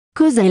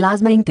Cos'è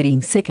l'asma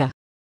intrinseca?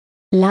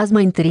 L'asma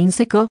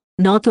intrinseco,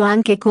 noto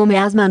anche come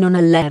asma non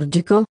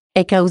allergico,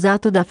 è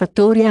causato da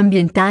fattori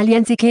ambientali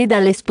anziché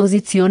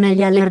dall'esposizione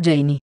agli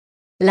allergeni.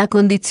 La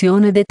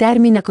condizione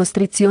determina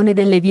costrizione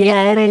delle vie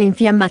aeree e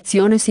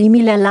infiammazione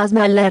simile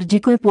all'asma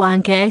allergico e può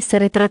anche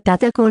essere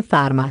trattata con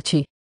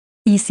farmaci.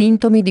 I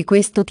sintomi di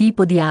questo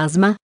tipo di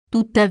asma,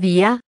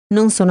 tuttavia,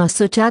 non sono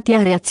associati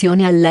a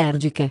reazioni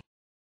allergiche.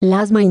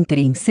 L'asma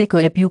intrinseco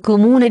è più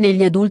comune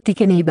negli adulti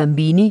che nei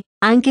bambini,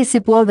 anche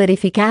se può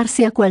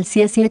verificarsi a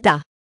qualsiasi età.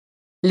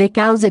 Le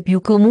cause più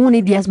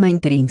comuni di asma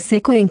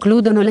intrinseco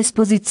includono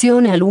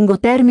l'esposizione a lungo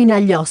termine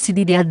agli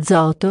ossidi di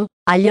azoto,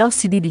 agli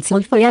ossidi di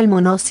solfo e al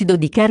monossido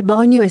di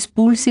carbonio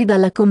espulsi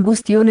dalla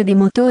combustione di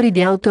motori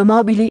di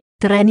automobili,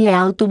 treni e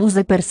autobus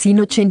e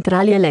persino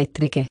centrali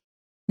elettriche.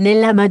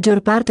 Nella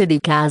maggior parte dei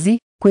casi,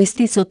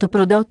 questi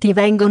sottoprodotti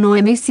vengono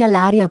emessi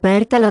all'aria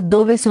aperta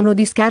laddove sono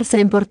di scarsa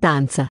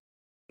importanza.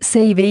 Se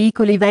i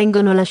veicoli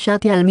vengono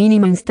lasciati al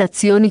minimo in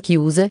stazioni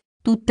chiuse,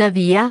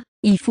 tuttavia,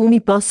 i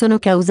fumi possono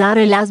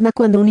causare l'asma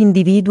quando un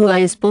individuo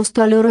è esposto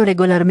a loro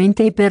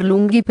regolarmente e per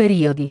lunghi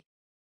periodi.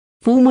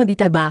 Fumo di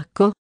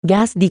tabacco,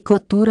 gas di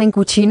cottura in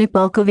cucine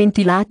poco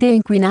ventilate e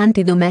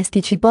inquinanti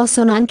domestici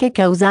possono anche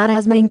causare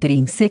asma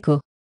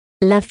intrinseco.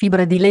 La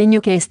fibra di legno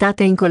che è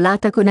stata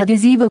incollata con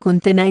adesivo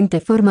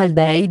contenente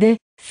formaldeide,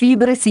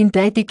 fibre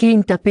sintetiche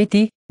in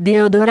tappeti,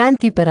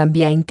 deodoranti per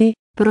ambienti,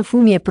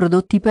 profumi e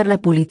prodotti per la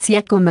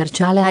pulizia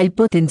commerciale ha il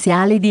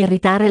potenziale di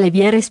irritare le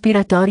vie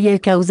respiratorie e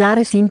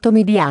causare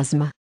sintomi di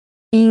asma.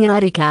 In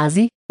rari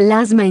casi,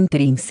 l'asma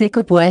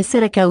intrinseco può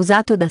essere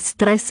causato da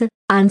stress,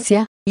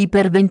 ansia,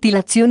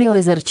 iperventilazione o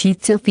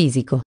esercizio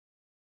fisico.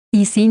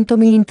 I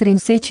sintomi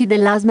intrinseci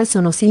dell'asma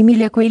sono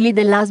simili a quelli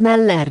dell'asma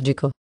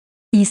allergico.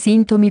 I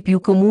sintomi più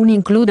comuni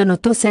includono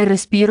tosse e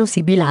respiro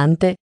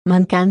sibilante,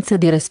 mancanza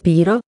di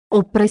respiro,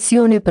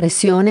 oppressione e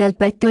pressione al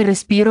petto e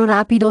respiro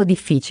rapido o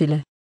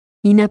difficile.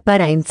 In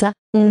apparenza,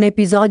 un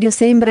episodio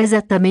sembra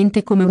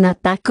esattamente come un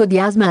attacco di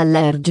asma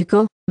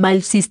allergico, ma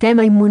il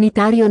sistema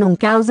immunitario non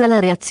causa la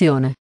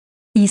reazione.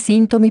 I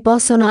sintomi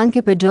possono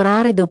anche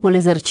peggiorare dopo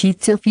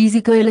l'esercizio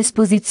fisico e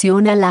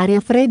l'esposizione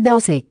all'aria fredda o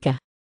secca.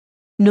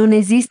 Non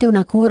esiste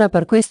una cura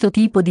per questo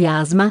tipo di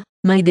asma,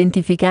 ma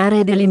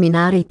identificare ed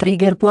eliminare i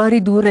trigger può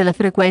ridurre la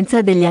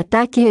frequenza degli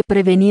attacchi e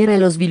prevenire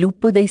lo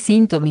sviluppo dei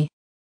sintomi.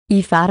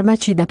 I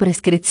farmaci da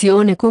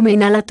prescrizione come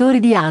inalatori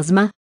di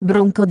asma,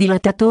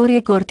 broncodilatatori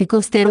e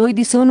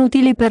corticosteroidi sono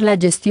utili per la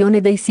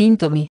gestione dei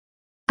sintomi.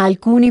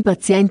 Alcuni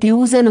pazienti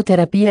usano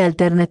terapie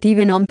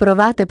alternative non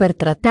provate per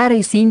trattare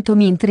i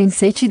sintomi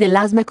intrinseci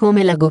dell'asma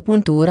come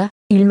l'agopuntura,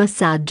 il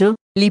massaggio,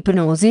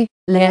 l'ipnosi,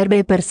 le erbe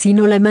e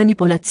persino la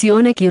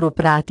manipolazione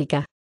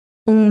chiropratica.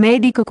 Un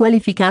medico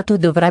qualificato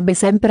dovrebbe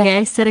sempre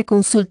essere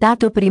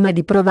consultato prima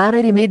di provare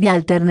rimedi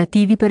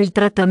alternativi per il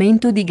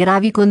trattamento di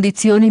gravi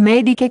condizioni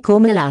mediche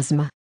come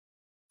l'asma.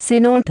 Se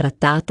non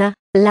trattata,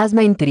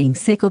 l'asma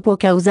intrinseco può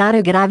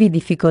causare gravi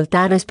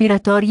difficoltà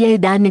respiratorie e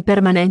danni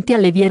permanenti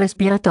alle vie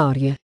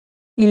respiratorie.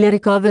 Il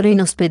ricovero in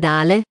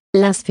ospedale,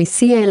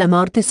 l'asfissia e la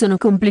morte sono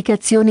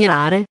complicazioni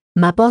rare,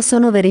 ma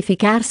possono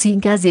verificarsi in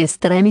casi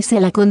estremi se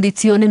la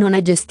condizione non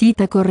è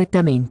gestita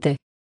correttamente.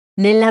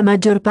 Nella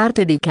maggior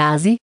parte dei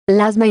casi,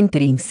 l'asma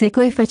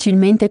intrinseco è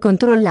facilmente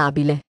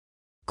controllabile.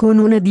 Con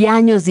una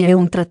diagnosi e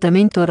un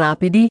trattamento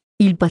rapidi,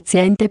 il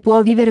paziente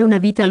può vivere una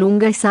vita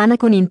lunga e sana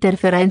con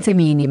interferenze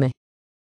minime.